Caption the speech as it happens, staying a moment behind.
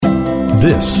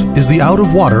This is the Out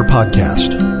of Water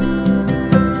Podcast.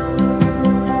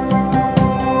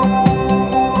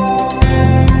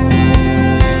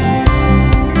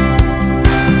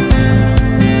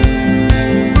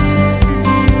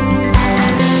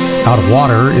 Out of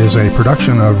Water is a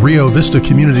production of Rio Vista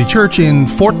Community Church in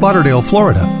Fort Lauderdale,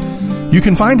 Florida. You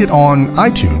can find it on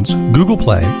iTunes, Google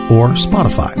Play, or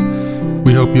Spotify.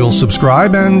 We hope you'll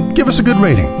subscribe and give us a good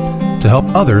rating to help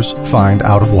others find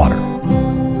Out of Water.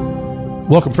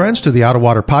 Welcome, friends, to the Out of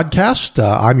Water Podcast.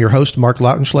 I'm your host, Mark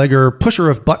Lautenschlager, pusher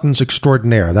of buttons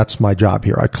extraordinaire. That's my job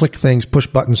here. I click things, push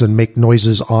buttons, and make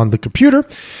noises on the computer.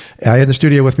 In the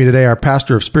studio with me today, our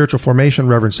pastor of spiritual formation,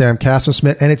 Reverend Sam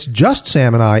Cassensmith, and it's just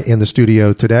Sam and I in the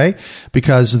studio today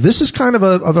because this is kind of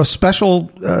a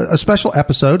special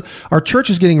episode. Our church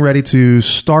is getting ready to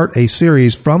start a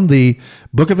series from the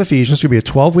Book of Ephesians. It's going to be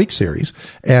a 12-week series,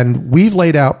 and we've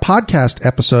laid out podcast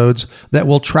episodes that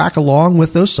will track along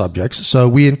with those subjects. So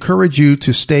we encourage you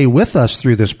to stay with us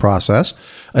through this process,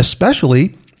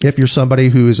 especially if you're somebody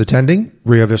who is attending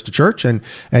Rio Vista Church and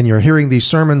you're hearing these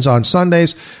sermons on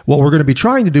Sundays. What we're going to be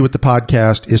trying to do with the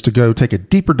podcast is to go take a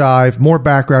deeper dive, more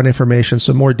background information,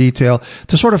 some more detail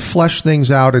to sort of flesh things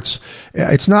out.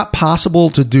 It's not possible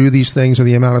to do these things in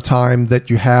the amount of time that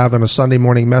you have in a Sunday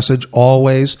morning message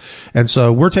always. And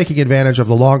so we're taking advantage of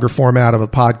the longer format of a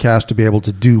podcast to be able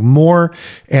to do more.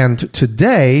 And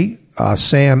today,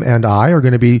 Sam and I are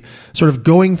going to be sort of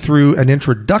going through an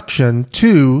introduction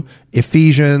to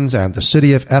Ephesians and the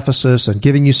city of Ephesus and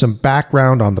giving you some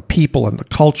background on the people and the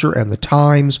culture and the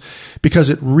times, because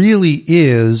it really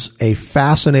is a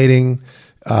fascinating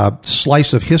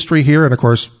slice of history here. And of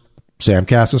course, Sam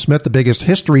Cassensmith, the biggest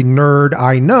history nerd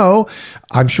I know,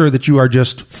 I'm sure that you are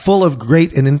just full of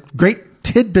great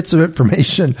tidbits of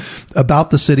information about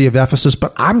the city of Ephesus.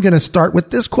 But I'm going to start with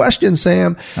this question,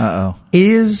 Sam.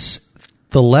 Is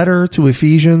the letter to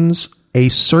Ephesians a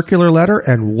circular letter?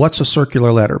 And what's a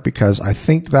circular letter? Because I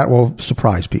think that will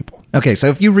surprise people. Okay, so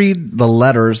if you read the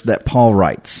letters that Paul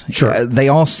writes, sure, they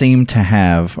all seem to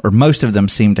have, or most of them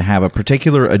seem to have, a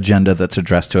particular agenda that's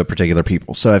addressed to a particular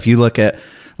people. So if you look at,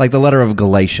 like, the letter of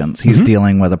Galatians, he's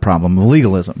dealing with a problem of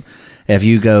legalism. If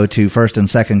you go to 1st and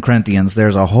 2nd Corinthians,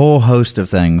 there's a whole host of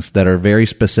things that are very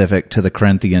specific to the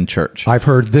Corinthian church. I've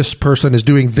heard this person is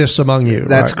doing this among you.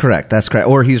 That's correct. That's correct.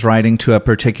 Or he's writing to a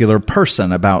particular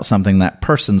person about something that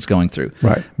person's going through.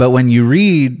 Right. But when you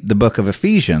read the book of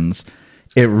Ephesians,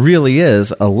 it really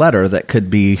is a letter that could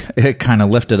be kind of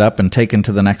lifted up and taken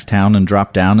to the next town and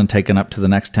dropped down and taken up to the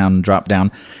next town and dropped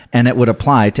down. And it would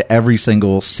apply to every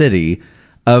single city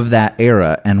of that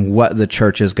era and what the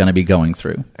church is going to be going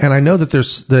through. And I know that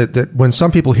there's that when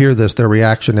some people hear this, their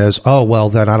reaction is, oh, well,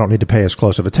 then I don't need to pay as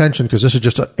close of attention because this is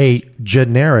just a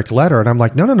generic letter. And I'm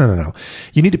like, no.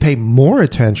 You need to pay more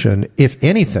attention, if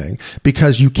anything,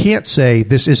 because you can't say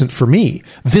this isn't for me.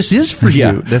 This is for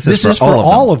you. This is for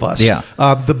all of us. Yeah.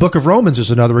 The book of Romans is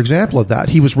another example of that.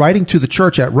 He was writing to the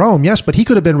church at Rome, yes, but he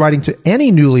could have been writing to any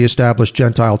newly established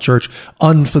Gentile church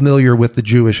unfamiliar with the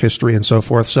Jewish history and so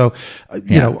forth. So,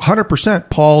 100%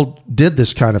 Paul did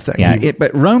this kind of thing. Yeah,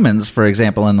 but Romans, for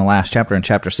example, in the last chapter, in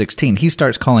chapter 16, he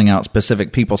starts calling out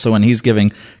specific people. So when he's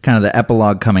giving kind of the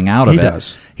epilogue coming out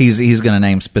of he's going to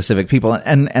name specific people.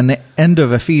 And the end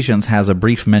of Ephesians has a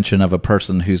brief mention of a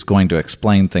person who's going to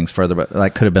explain things further. But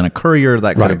that could have been a courier,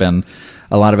 that could have been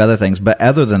a lot of other things. But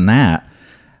other than that,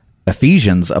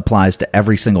 Ephesians applies to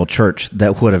every single church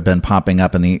that would have been popping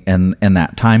up in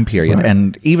that time period. Right.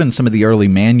 And even some of the early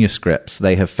manuscripts,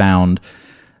 they have found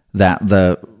that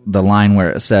the line where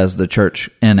it says the church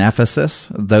in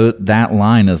Ephesus, though that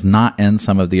line is not in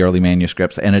some of the early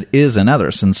manuscripts, and it is in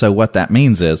others. And so what that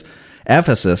means is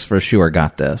Ephesus for sure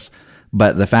got this.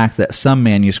 But the fact that some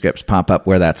manuscripts pop up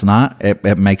where that's not,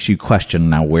 it makes you question,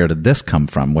 now, where did this come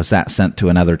from? Was that sent to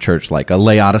another church like a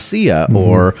Laodicea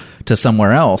or to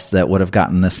somewhere else that would have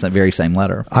gotten this very same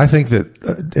letter? I think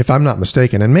that, if I'm not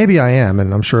mistaken, and maybe I am,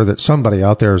 and I'm sure that somebody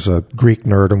out there is a Greek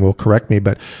nerd and will correct me,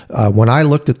 but when I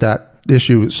looked at that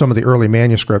issue, some of the early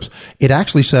manuscripts, it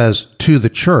actually says to the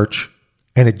church,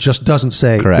 and it just doesn't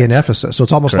say in Ephesus. So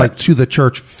it's almost like to the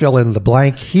church, fill in the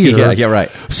blank here. Yeah, right.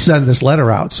 Send this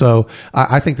letter out. So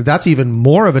I think that that's even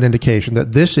more of an indication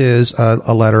that this is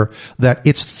a letter that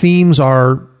its themes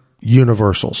are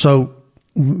universal. So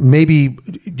maybe,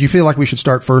 do you feel like we should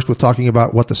start first with talking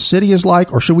about what the city is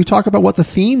like, or should we talk about what the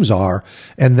themes are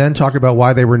and then talk about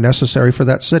why they were necessary for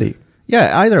that city?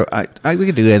 Yeah, either we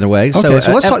could do either way. Okay,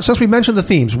 so let's talk, since we mentioned the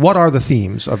themes, what are the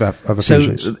themes of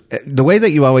Ephesians? So the way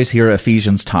that you always hear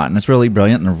Ephesians taught, and it's really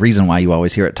brilliant, and the reason why you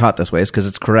always hear it taught this way is because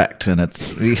it's correct, and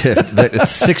it's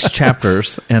 6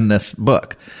 chapters in this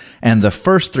book. And the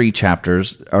first 3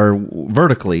 chapters are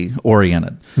vertically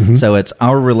oriented. So it's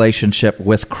our relationship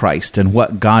with Christ and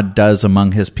what God does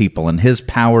among his people and his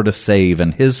power to save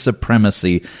and his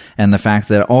supremacy and the fact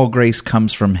that all grace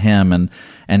comes from him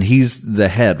and he's the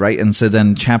head, right? And so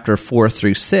then chapter 4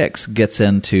 through 6 gets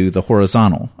into the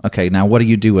horizontal. Okay, now what do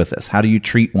you do with this? How do you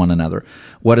treat one another?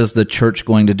 What is the church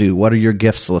going to do? What do your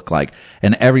gifts look like?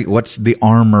 And what's the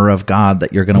armor of God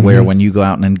that you're going to wear when you go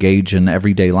out and engage in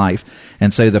everyday life?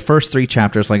 And so the first 3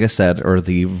 chapters, like I said, are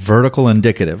the vertical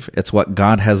indicative. It's what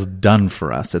God has done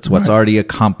for us. It's what's already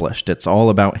accomplished. It's all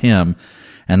about him.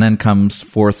 And then comes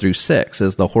 4 through 6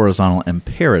 is the horizontal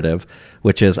imperative,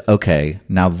 which is, okay,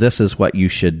 now this is what you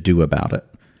should do about it.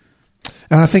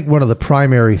 And I think one of the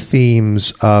primary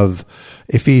themes of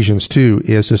Ephesians 2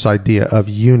 is this idea of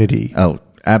unity. Oh,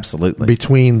 absolutely.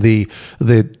 Between the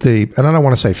and I don't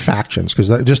want to say factions, because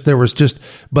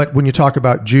but when you talk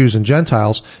about Jews and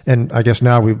Gentiles, and I guess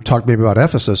now we've talked maybe about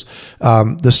Ephesus,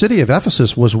 the city of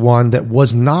Ephesus was one that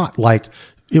was not like,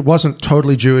 it wasn't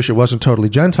totally Jewish, it wasn't totally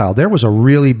Gentile. There was a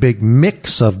really big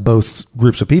mix of both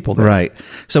groups of people there. Right.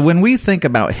 So when we think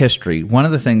about history, one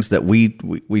of the things that we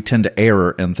tend to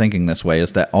err in thinking this way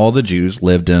is that all the Jews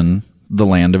lived in the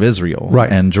land of Israel, right,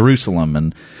 and Jerusalem.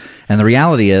 And the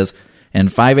reality is, in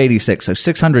 586, so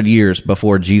 600 years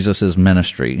before Jesus'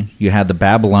 ministry, you had the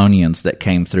Babylonians that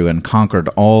came through and conquered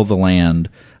all the land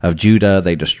of Judah.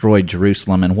 They destroyed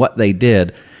Jerusalem. And what they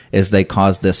did is they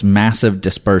caused this massive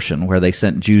dispersion where they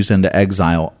sent Jews into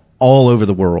exile all over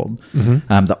the world.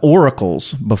 The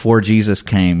oracles before Jesus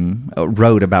came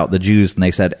wrote about the Jews, and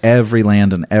they said, every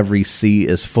land and every sea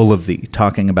is full of thee,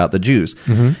 talking about the Jews.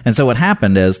 And so what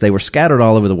happened is they were scattered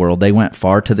all over the world. They went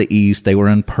far to the east. They were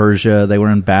in Persia. They were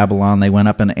in Babylon. They went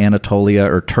up in Anatolia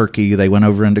or Turkey. They went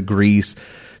over into Greece.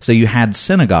 So you had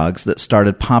synagogues that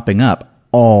started popping up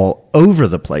all over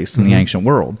the place in the ancient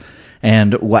world.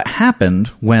 And what happened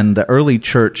when the early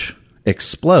church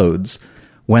explodes,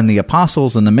 when the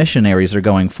apostles and the missionaries are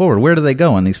going forward, where do they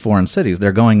go in these foreign cities?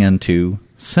 They're going into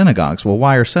synagogues. Well,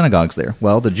 why are synagogues there?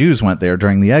 Well, the Jews went there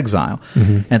during the exile.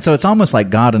 And so it's almost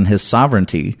like God in his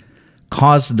sovereignty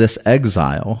caused this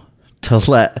exile to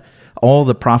let all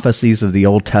the prophecies of the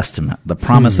Old Testament, the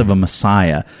promise of a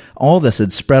Messiah, all this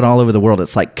had spread all over the world.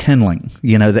 It's like kindling,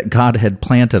 that God had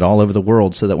planted all over the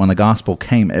world so that when the gospel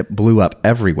came, it blew up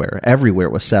everywhere. Everywhere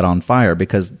was set on fire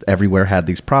because everywhere had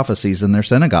these prophecies in their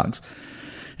synagogues.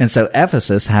 And so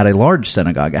Ephesus had a large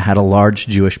synagogue. It had a large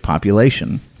Jewish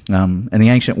population. In the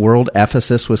ancient world,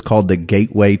 Ephesus was called the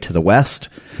gateway to the west.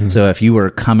 So if you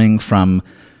were coming from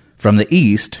the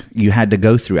east, you had to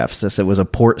go through Ephesus. It was a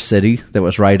port city that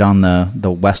was right on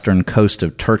the western coast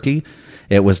of Turkey.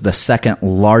 It was the second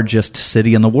largest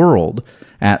city in the world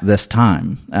at this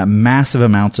time. Massive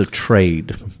amounts of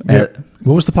trade. Yeah.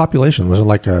 What was the population? Was it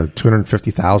like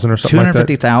 250,000 or something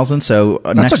 250,000. Like that? So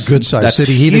that's a good-sized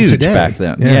city even today. Back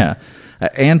then. Yeah.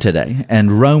 And today.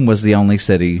 And Rome was the only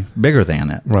city bigger than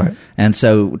it. Right. And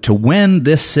so to win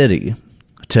this city,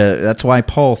 that's why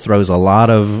Paul throws a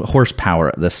lot of horsepower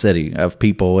at this city of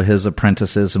people, his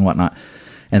apprentices and whatnot.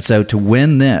 And so to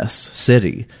win this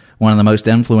city, one of the most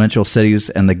influential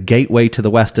cities and the gateway to the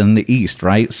west and the east,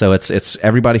 right? So it's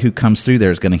everybody who comes through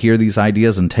there is going to hear these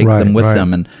ideas and take them with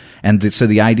them. So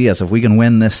the idea is if we can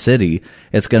win this city,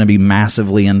 it's going to be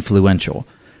massively influential.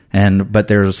 But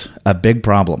there's a big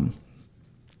problem.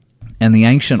 In the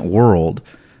ancient world,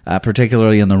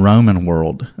 particularly in the Roman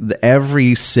world,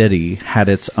 every city had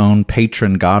its own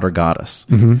patron god or goddess.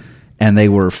 And they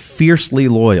were fiercely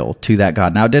loyal to that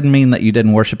god. Now, it didn't mean that you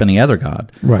didn't worship any other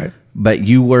god. Right. But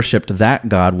you worshipped that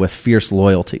god with fierce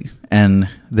loyalty. And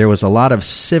there was a lot of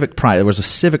civic pride. There was a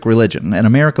civic religion. In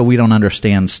America, we don't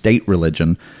understand state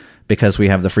religion because we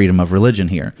have the freedom of religion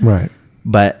here. Right.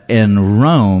 But in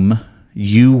Rome,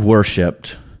 you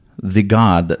worshipped the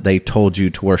god that they told you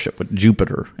to worship, with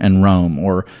Jupiter in Rome,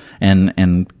 or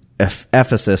in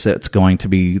Ephesus, it's going to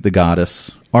be the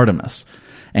goddess Artemis,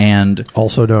 and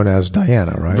also known as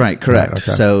Diana, right? Right, correct. Right,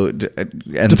 okay. So,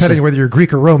 depending on whether you're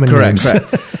Greek or Roman, correct.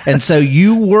 And so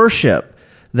you worship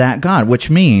that god, which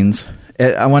means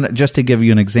I want just to give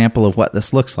you an example of what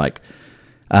this looks like.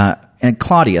 And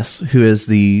Claudius, who is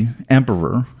the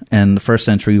emperor in the first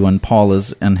century when Paul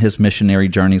is in his missionary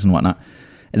journeys and whatnot,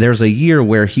 there's a year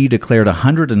where he declared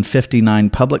 159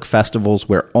 public festivals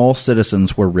where all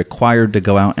citizens were required to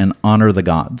go out and honor the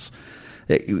gods.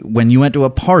 When you went to a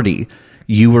party,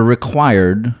 you were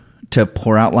required to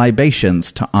pour out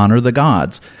libations to honor the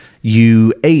gods.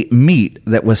 You ate meat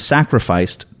that was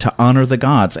sacrificed to honor the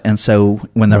gods. And so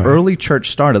when the early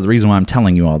church started, the reason why I'm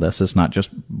telling you all this is not just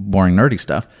boring, nerdy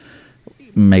stuff.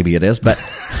 maybe it is, but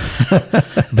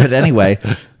but anyway,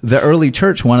 the early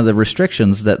church, one of the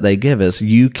restrictions that they give is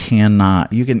you've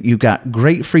got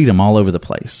great freedom all over the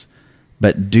place,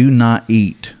 but do not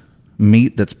eat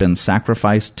meat that's been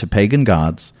sacrificed to pagan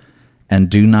gods, and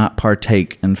do not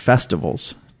partake in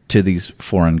festivals to these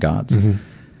foreign gods. Mm-hmm.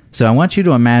 So I want you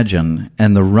to imagine,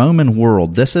 in the Roman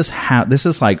world, this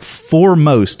is like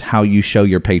foremost how you show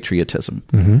your patriotism.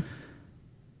 Mm-hmm.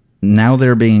 Now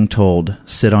they're being told,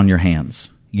 sit on your hands.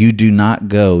 You do not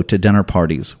go to dinner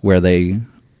parties where they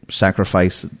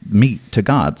sacrifice meat to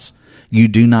gods. You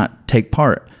do not take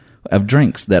part of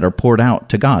drinks that are poured out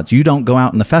to gods. You don't go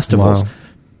out in the festivals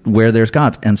where there's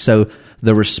gods. And so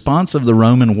the response of the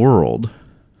Roman world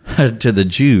to the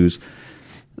Jews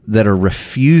that are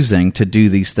refusing to do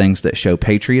these things that show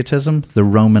patriotism, the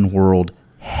Roman world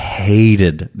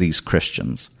hated these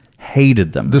Christians,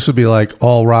 hated them. This would be like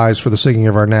all rise for the singing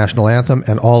of our national anthem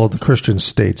and all of the Christian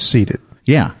states seated.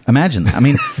 Yeah, imagine that. I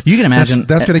mean, you can imagine.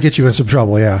 that's going to get you in some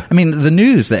trouble, yeah. I mean, the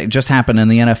news that just happened in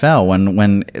the NFL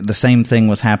when the same thing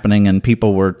was happening and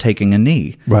people were taking a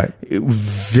knee. Right.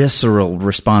 Visceral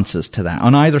responses to that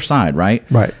on either side, right?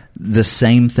 Right. The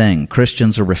same thing.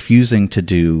 Christians are refusing to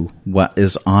do what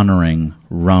is honoring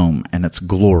Rome and its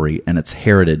glory and its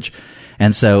heritage.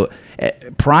 And so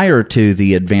prior to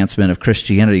the advancement of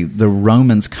Christianity, the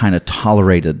Romans kind of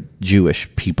tolerated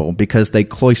Jewish people because they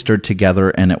cloistered together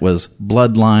and it was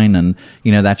bloodline and,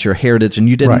 that's your heritage and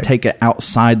you didn't take it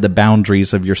outside the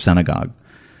boundaries of your synagogue.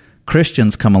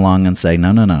 Christians come along and say,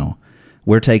 no,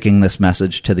 we're taking this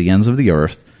message to the ends of the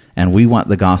earth and we want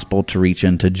the gospel to reach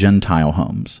into Gentile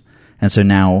homes. And so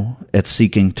now it's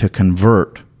seeking to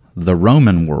convert the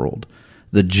Roman world,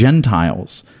 the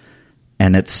Gentiles,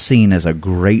 and it's seen as a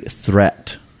great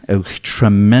threat, a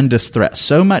tremendous threat.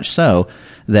 So much so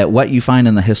that what you find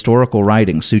in the historical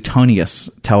writings, Suetonius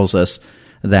tells us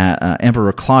that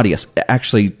Emperor Claudius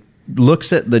actually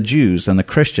looks at the Jews and the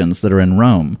Christians that are in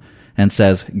Rome and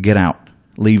says, get out,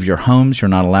 leave your homes. You're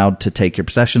not allowed to take your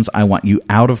possessions. I want you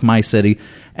out of my city.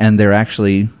 And they're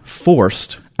actually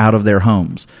forced out of their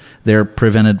homes. They're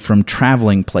prevented from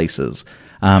traveling places.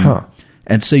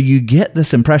 And so you get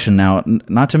this impression now,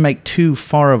 not to make too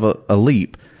far of a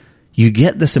leap, you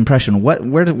get this impression,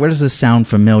 where does this sound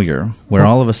familiar, where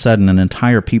all of a sudden an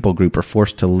entire people group are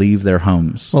forced to leave their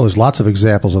homes? Well, there's lots of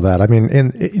examples of that. I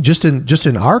mean, just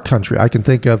in our country, I can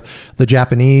think of the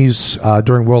Japanese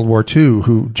during World War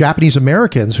II, Japanese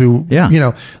Americans who,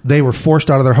 they were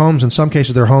forced out of their homes. In some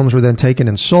cases, their homes were then taken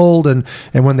and sold, and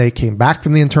when they came back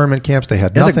from the internment camps, they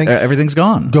had nothing. Everything's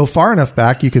gone. Go far enough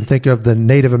back, you can think of the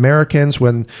Native Americans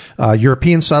when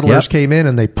European settlers came in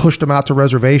and they pushed them out to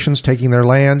reservations, taking their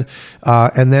land.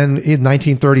 And then in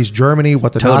 1930s Germany,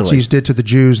 what the Nazis did to the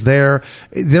Jews there.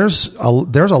 There's a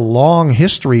long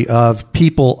history of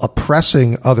people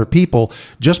oppressing other people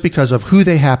just because of who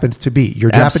they happened to be.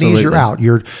 You're Japanese, you're out.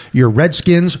 You're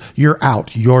Redskins, you're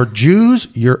out. You're Jews,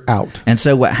 you're out. And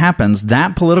so what happens,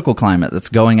 that political climate that's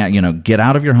going out, get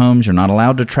out of your homes, you're not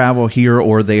allowed to travel here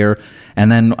or there. And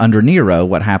then under Nero,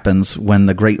 what happens when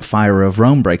the great fire of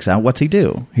Rome breaks out? What's he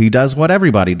do? He does what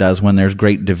everybody does when there's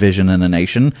great division in a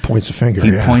nation. Points a finger.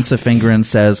 He points a finger and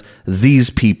says, these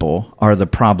people are the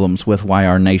problems with why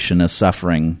our nation is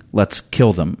suffering. Let's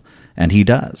kill them. And he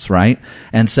does, right?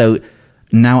 And so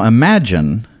now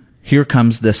imagine, here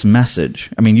comes this message.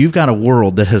 I mean, you've got a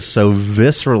world that is so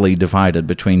viscerally divided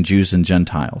between Jews and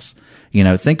Gentiles.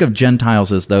 Think of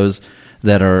Gentiles as those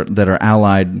that are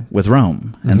allied with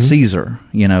Rome and Caesar,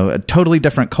 a totally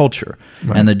different culture.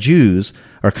 Right. And the Jews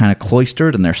are kind of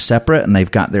cloistered and they're separate and they've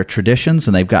got their traditions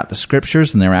and they've got the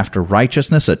scriptures and they're after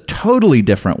righteousness, a totally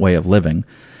different way of living.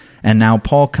 And now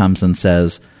Paul comes and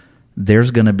says, in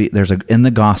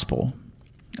the gospel,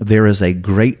 there is a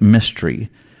great mystery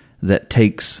that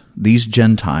takes these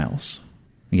Gentiles,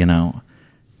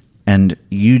 and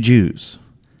you Jews,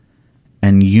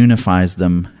 and unifies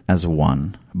them as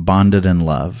one, bonded in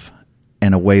love,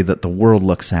 in a way that the world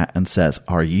looks at and says,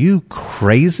 are you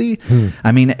crazy?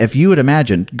 I mean, if you would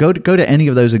imagine, go to any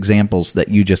of those examples that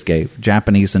you just gave,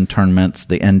 Japanese internments,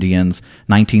 the Indians,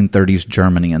 1930s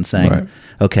Germany, and saying,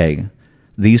 okay,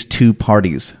 these two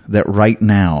parties that right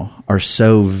now are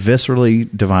so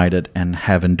viscerally divided and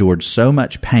have endured so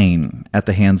much pain at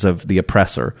the hands of the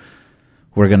oppressor,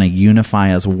 we're going to unify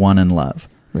as one in love.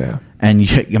 Yeah. And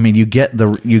you get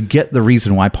the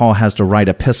reason why Paul has to write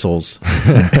epistles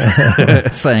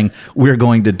saying we're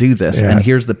going to do this, and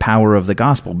here's the power of the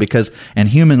gospel. Because in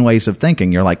human ways of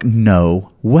thinking, you're like,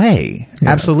 no way,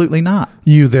 absolutely not.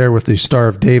 You there with the Star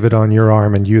of David on your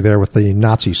arm, and you there with the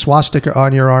Nazi swastika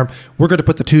on your arm. We're going to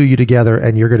put the two of you together,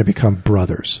 and you're going to become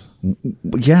brothers.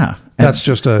 Yeah, that's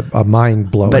just a mind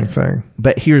blowing thing.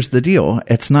 But here's the deal: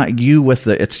 it's not you with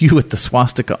the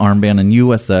swastika armband and you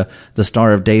with the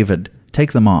Star of David.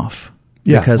 Take them off,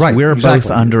 because we're both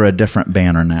under a different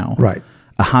banner now, right?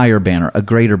 A higher banner, a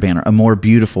greater banner, a more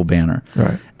beautiful banner,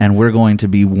 right? And we're going to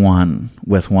be one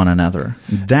with one another.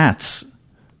 That's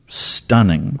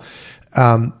stunning.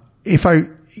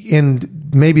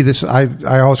 Maybe this,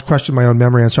 I always question my own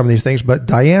memory on some of these things, but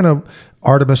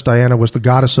Artemis Diana was the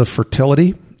goddess of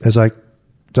fertility,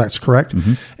 that's correct.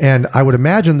 Mm-hmm. And I would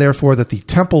imagine, therefore, that the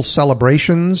temple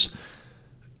celebrations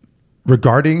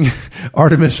regarding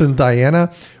Artemis and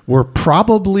Diana were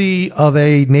probably of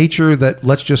a nature that,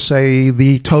 let's just say,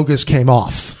 the togas came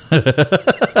off.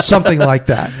 Something like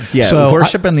that. Yeah, so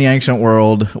worship in the ancient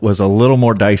world was a little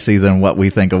more dicey than what we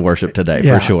think of worship today,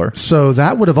 for sure. So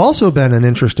that would have also been an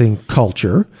interesting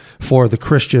culture for the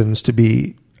Christians to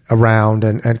be around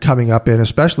and coming up in,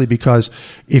 especially because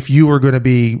if you were going to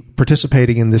be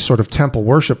participating in this sort of temple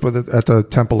worship at the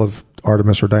temple of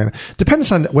Artemis or Diana,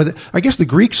 depends on whether, I guess the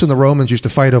Greeks and the Romans used to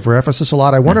fight over Ephesus a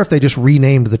lot. I wonder if they just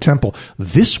renamed the temple.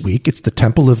 This week it's the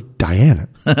Temple of Diana.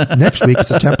 Next week it's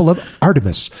the Temple of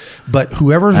Artemis. But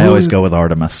whoever's I always go with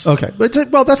Artemis. Okay.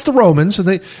 Well, that's the Romans.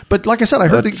 But like I said, I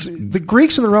heard the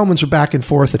Greeks and the Romans are back and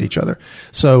forth at each other.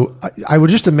 So I would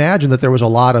just imagine that there was a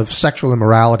lot of sexual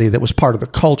immorality that was part of the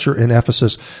culture in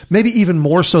Ephesus, maybe even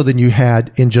more so than you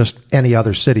had in just any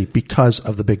other city because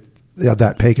of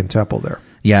that pagan temple there.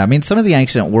 Yeah, I mean, some of the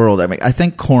ancient world, I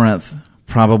think Corinth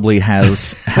probably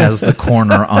has the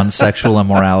corner on sexual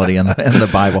immorality in the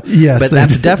Bible. Yes, but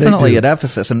that's definitely at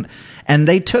Ephesus. And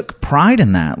they took pride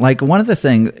in that. Like, one of the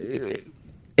things,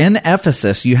 in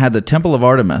Ephesus, you had the Temple of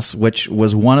Artemis, which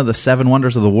was one of the 7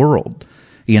 wonders of the world.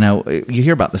 You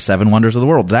hear about the 7 wonders of the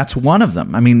world. That's one of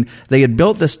them. I mean, they had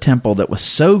built this temple that was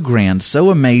so grand, so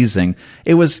amazing.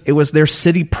 It was their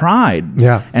city pride.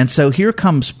 Yeah. And so here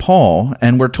comes Paul,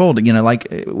 and we're told,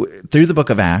 through the book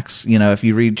of Acts, if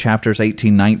you read chapters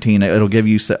 18, 19, it'll give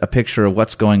you a picture of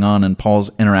what's going on in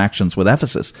Paul's interactions with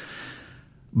Ephesus.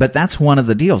 But that's one of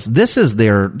the deals. This is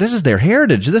their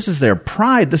heritage. This is their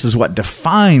pride. This is what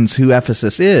defines who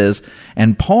Ephesus is.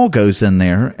 And Paul goes in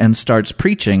there and starts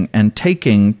preaching and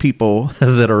taking people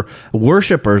that are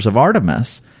worshipers of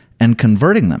Artemis and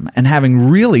converting them and having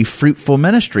really fruitful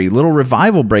ministry. Little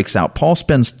revival breaks out. Paul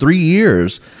spends 3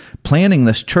 years planning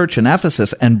this church in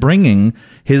Ephesus and bringing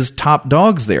his top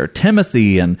dogs there.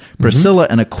 Timothy and Priscilla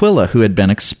and Aquila, who had been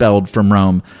expelled from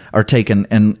Rome, are taken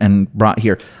and brought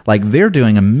here. Like, they're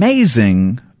doing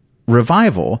amazing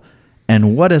revival.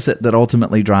 And what is it that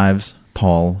ultimately drives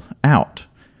Paul out?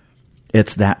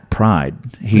 It's that pride.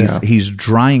 He's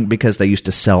drying, because they used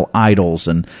to sell idols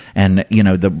and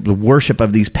the worship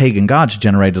of these pagan gods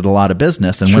generated a lot of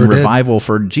business. And when revival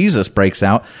for Jesus breaks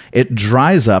out, it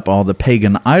dries up all the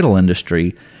pagan idol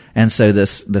industry. And so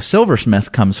the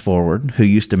silversmith comes forward, who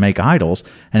used to make idols,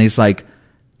 and he's like,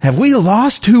 have we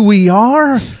lost who we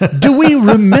are? Do we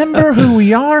remember who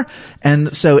we are?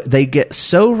 And so they get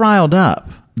so riled up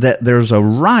that there's a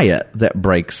riot that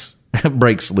breaks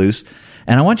loose.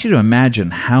 And I want you to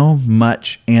imagine how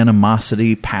much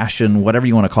animosity, passion, whatever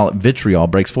you want to call it, vitriol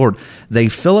breaks forward. They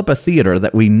fill up a theater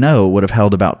that we know would have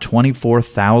held about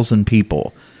 24,000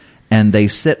 people. And they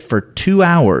sit for 2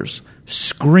 hours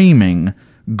screaming,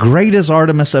 "Great is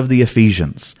Artemis of the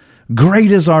Ephesians.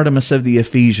 Great is Artemis of the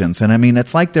Ephesians." And I mean,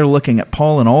 it's like they're looking at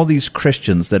Paul and all these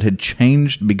Christians that had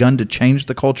begun to change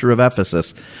the culture of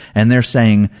Ephesus. And they're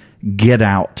saying, get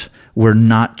out. We're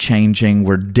not changing.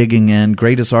 We're digging in.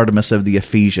 Great is Artemis of the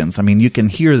Ephesians. I mean, you can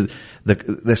hear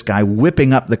this guy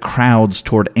whipping up the crowds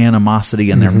toward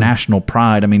animosity and their national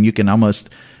pride. I mean, you can almost,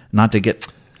 not to get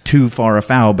too far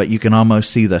afoul, but you can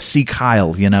almost see the Sieg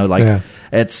Heil,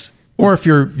 it's... Or if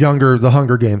you're younger, the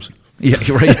Hunger Games. Yeah,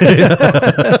 right.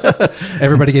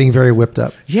 Everybody getting very whipped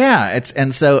up. Yeah,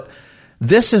 and so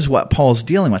this is what Paul's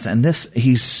dealing with, and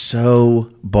he's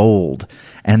so bold.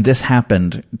 And this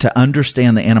happened to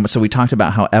understand the animal. So we talked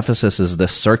about how Ephesus is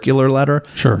this circular letter.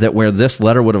 Sure. That where this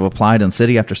letter would have applied in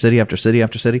city after city after city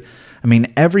after city. I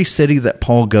mean, every city that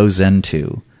Paul goes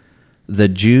into, the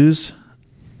Jews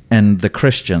and the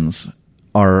Christians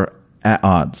are at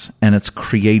odds, and it's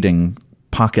creating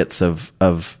pockets of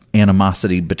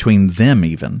animosity between them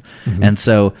even. And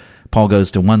so Paul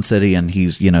goes to one city and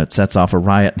it sets off a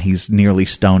riot and he's nearly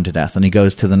stoned to death. And he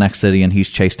goes to the next city and he's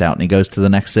chased out. And he goes to the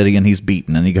next city and he's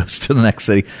beaten. And he goes to the next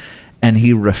city and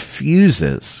he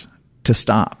refuses to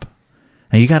stop.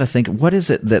 And you got to think, what is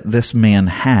it that this man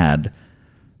had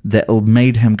that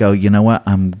made him go, you know what,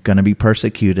 I'm going to be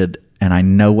persecuted and I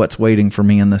know what's waiting for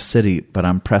me in this city, but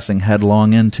I'm pressing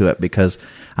headlong into it because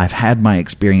I've had my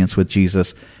experience with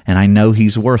Jesus and I know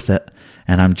he's worth it,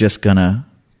 and I'm just going to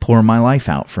pour my life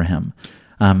out for him.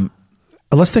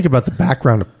 Let's think about the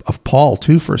background of Paul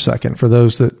too for a second, for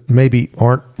those that maybe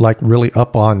aren't like really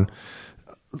up on,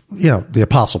 the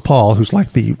Apostle Paul, who's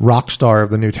like the rock star of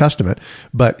the New Testament,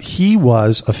 but he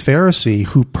was a Pharisee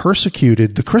who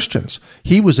persecuted the Christians.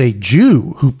 He was a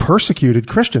Jew who persecuted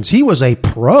Christians. He was a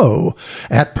pro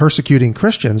at persecuting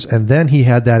Christians. And then he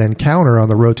had that encounter on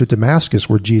the road to Damascus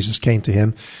where Jesus came to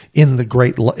him in a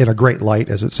great light,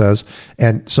 as it says.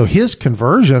 And so his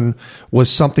conversion was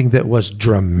something that was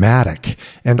dramatic.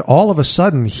 And all of a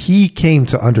sudden he came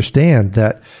to understand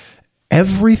that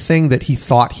everything that he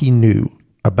thought he knew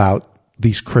about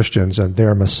these Christians and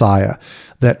their Messiah,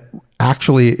 that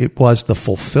actually it was the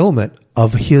fulfillment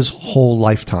of his whole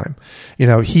lifetime.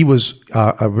 He was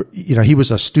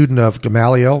a student of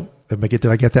Gamaliel. Did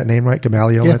I get that name right?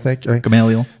 Gamaliel, yeah. I think. Right?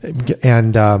 Gamaliel.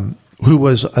 And who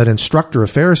was an instructor of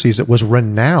Pharisees that was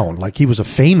renowned. Like, he was a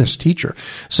famous teacher.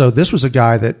 So this was a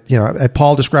guy that,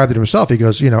 Paul described it himself. He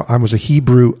goes, I was a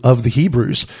Hebrew of the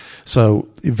Hebrews. So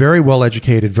very well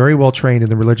educated, very well trained in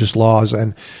the religious laws.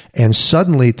 And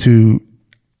suddenly to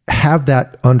have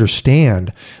that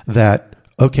understand that,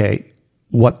 okay,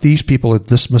 what these people,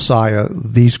 this Messiah,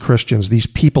 these Christians, these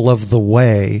people of the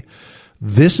way,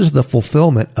 this is the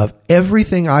fulfillment of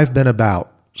everything I've been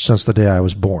about since the day I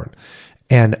was born.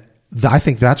 And I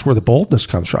think that's where the boldness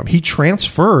comes from. He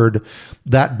transferred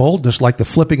that boldness like the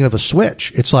flipping of a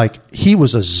switch. It's like he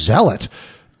was a zealot,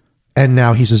 and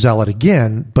now he's a zealot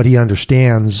again, but he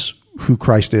understands who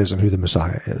Christ is and who the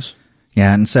Messiah is.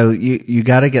 Yeah, and so you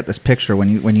got to get this picture when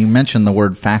you mentioned the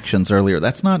word factions earlier.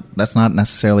 That's not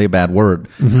necessarily a bad word,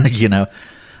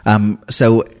 mm-hmm.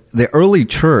 So the early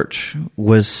church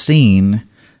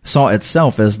saw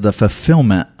itself as the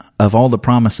fulfillment of all the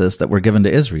promises that were given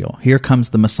to Israel. Here comes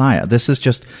the Messiah. This is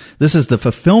the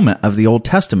fulfillment of the Old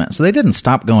Testament. So they didn't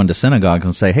stop going to synagogues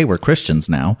and say, hey, we're Christians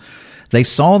now. They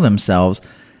saw themselves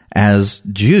as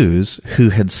Jews who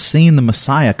had seen the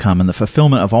Messiah come and the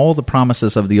fulfillment of all the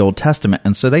promises of the Old Testament.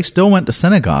 And so they still went to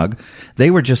synagogue. They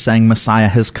were just saying Messiah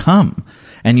has come.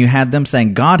 And you had them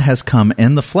saying God has come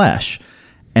in the flesh.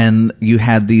 And you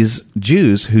had these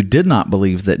Jews who did not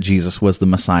believe that Jesus was the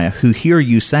Messiah, who hear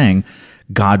you saying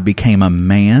God became a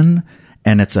man,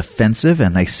 and it's offensive,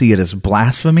 and they see it as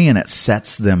blasphemy, and it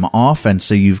sets them off. And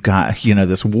so you've got,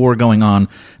 this war going on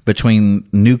between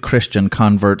new Christian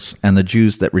converts and the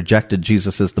Jews that rejected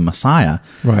Jesus as the Messiah.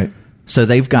 Right. So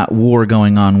they've got war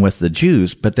going on with the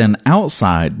Jews, but then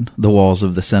outside the walls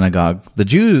of the synagogue, the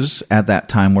Jews at that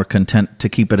time were content to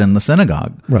keep it in the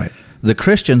synagogue. Right. The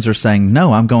Christians are saying,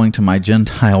 no, I'm going to my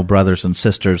Gentile brothers and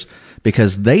sisters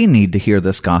because they need to hear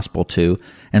this gospel too.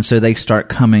 And so they start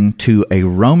coming to a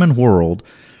Roman world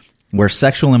where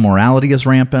sexual immorality is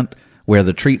rampant, where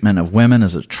the treatment of women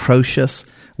is atrocious,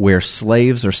 where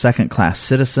slaves are second-class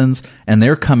citizens, and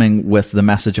they're coming with the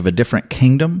message of a different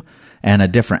kingdom and a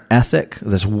different ethic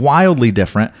that's wildly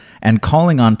different, and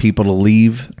calling on people to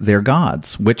leave their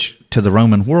gods, which to the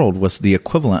Roman world was the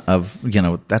equivalent of,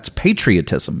 that's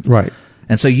patriotism. Right.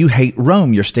 And so you hate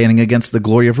Rome. You're standing against the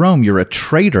glory of Rome. You're a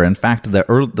traitor. In fact,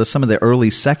 some of the early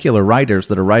secular writers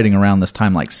that are writing around this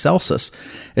time, like Celsus,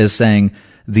 is saying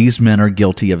these men are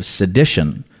guilty of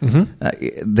sedition.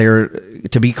 Mm-hmm.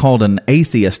 To be called an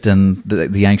atheist in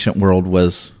the ancient world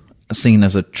was seen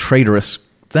as a traitorous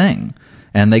thing.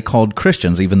 And they called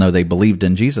Christians, even though they believed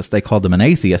in Jesus, they called them an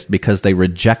atheist because they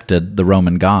rejected the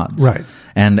Roman gods. Right.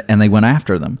 And they went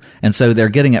after them. And so they're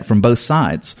getting it from both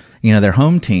sides. Their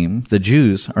home team, the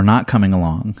Jews, are not coming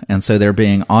along. And so they're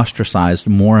being ostracized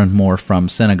more and more from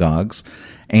synagogues.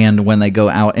 And when they go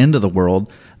out into the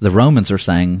world, the Romans are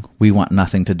saying, we want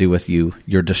nothing to do with you.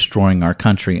 You're destroying our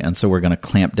country. And so we're going to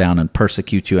clamp down and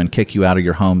persecute you and kick you out of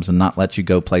your homes and not let you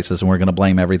go places. And we're going to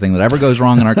blame everything that ever goes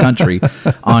wrong in our country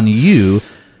on you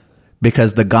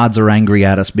because the gods are angry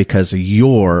at us because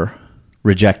you're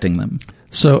rejecting them.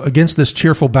 So against this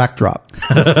cheerful backdrop,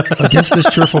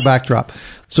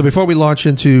 so before we launch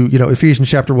into, Ephesians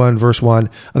chapter 1, verse 1,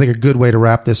 I think a good way to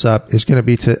wrap this up is going to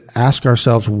be to ask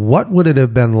ourselves, what would it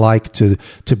have been like to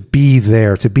be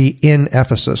there, to be in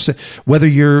Ephesus, whether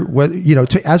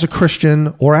as a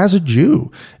Christian or as a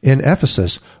Jew in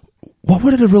Ephesus, what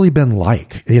would it have really been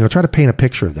like? Try to paint a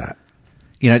picture of that.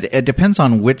 It depends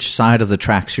on which side of the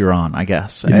tracks you're on, I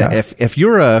guess. Yeah. If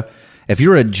you're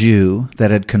a Jew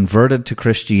that had converted to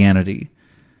Christianity,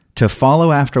 to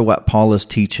follow after what Paul is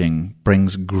teaching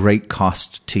brings great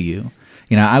cost to you.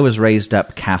 I was raised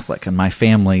up Catholic, and my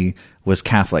family was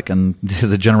Catholic, and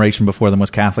the generation before them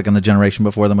was Catholic, and the generation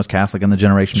before them was Catholic, and the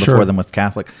generation before them was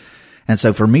Catholic. And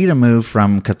so for me to move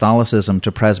from Catholicism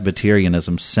to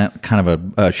Presbyterianism sent kind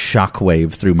of a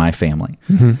shockwave through my family.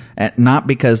 Mm-hmm. And not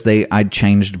because I'd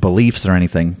changed beliefs or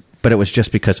anything, but it was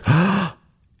just because,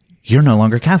 you're no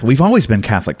longer Catholic. We've always been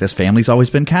Catholic. This family's always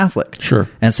been Catholic. Sure.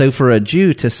 And so for a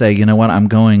Jew to say, you know what, I'm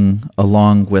going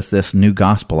along with this new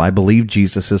gospel. I believe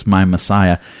Jesus is my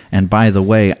Messiah. And by the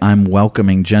way, I'm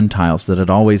welcoming Gentiles that had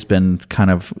always been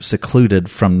kind of secluded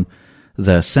from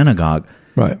the synagogue.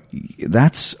 Right.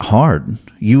 That's hard.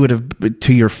 You would have,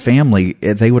 to your family,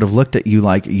 they would have looked at you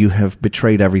like you have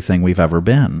betrayed everything we've ever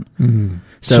been. Mm-hmm.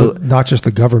 So not just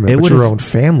the government, but your own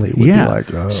family would be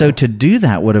like, oh. So to do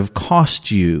that would have cost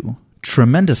you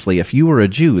tremendously if you were a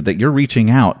Jew, that you're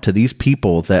reaching out to these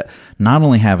people that not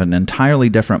only have an entirely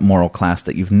different moral class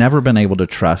that you've never been able to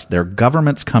trust, their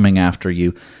government's coming after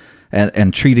you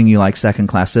and treating you like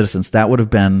second-class citizens. That would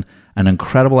have been an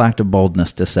incredible act of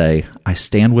boldness to say, I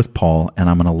stand with Paul and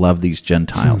I'm going to love these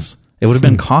Gentiles. It would have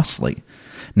been costly.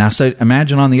 Now, so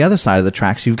imagine on the other side of the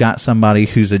tracks, you've got somebody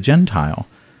who's a Gentile,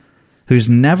 who's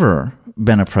never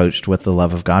been approached with the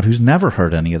love of God, who's never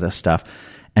heard any of this stuff,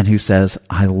 and who says,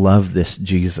 I love this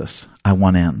Jesus. I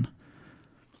want in.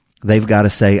 They've got to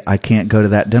say, I can't go to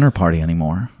that dinner party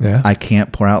anymore. Yeah. I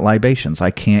can't pour out libations. I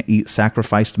can't eat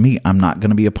sacrificed meat. I'm not going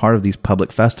to be a part of these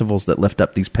public festivals that lift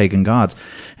up these pagan gods.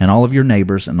 And all of your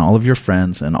neighbors and all of your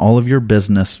friends and all of your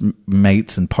business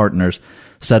mates and partners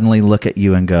suddenly look at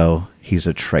you and go, he's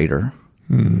a traitor.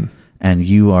 And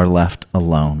you are left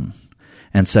alone.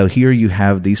 And so here you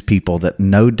have these people that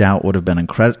no doubt would have been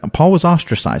incredible. Paul was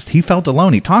ostracized. He felt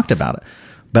alone. He talked about it.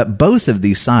 But both of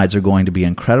these sides are going to be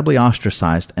incredibly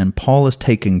ostracized, and Paul is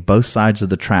taking both sides of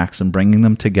the tracks and bringing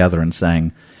them together and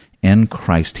saying, in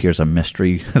Christ, here's a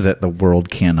mystery that the world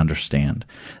can't understand.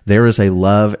 There is a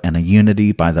love and a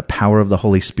unity by the power of the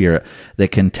Holy Spirit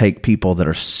that can take people that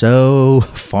are so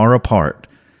far apart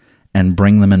and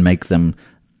bring them and make them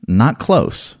not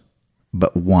close,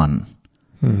 but one.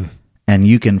 And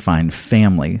you can find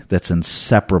family that's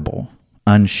inseparable,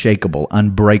 unshakable,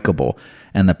 unbreakable,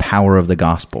 and the power of the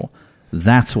gospel.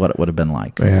 That's what it would have been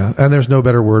like. Yeah, and there's no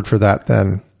better word for that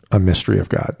than a mystery of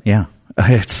God. Yeah,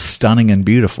 it's stunning and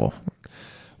beautiful.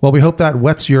 Well, we hope that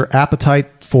whets your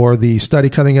appetite for the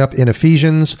study coming up in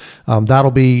Ephesians.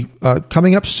 That'll be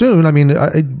coming up soon. I mean,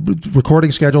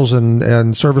 recording schedules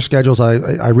and service schedules,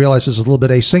 I realize this is a little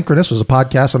bit asynchronous as a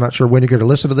podcast. I'm not sure when you're going to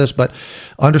listen to this, but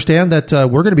understand that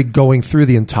we're going to be going through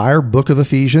the entire book of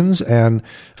Ephesians. And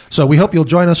so we hope you'll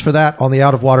join us for that on the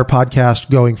Out of Water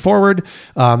podcast going forward.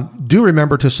 Do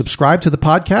remember to subscribe to the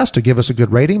podcast, to give us a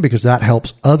good rating, because that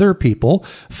helps other people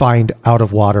find Out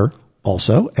of Water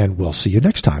also, and we'll see you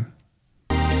next time.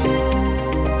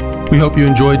 We hope you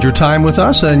enjoyed your time with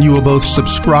us, and you will both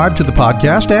subscribe to the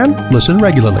podcast and listen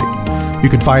regularly. You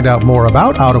can find out more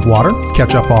about Out of Water,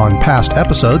 catch up on past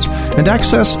episodes, and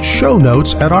access show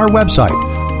notes at our website,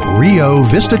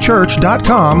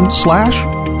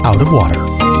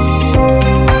 riovistachurch.com/outofwater.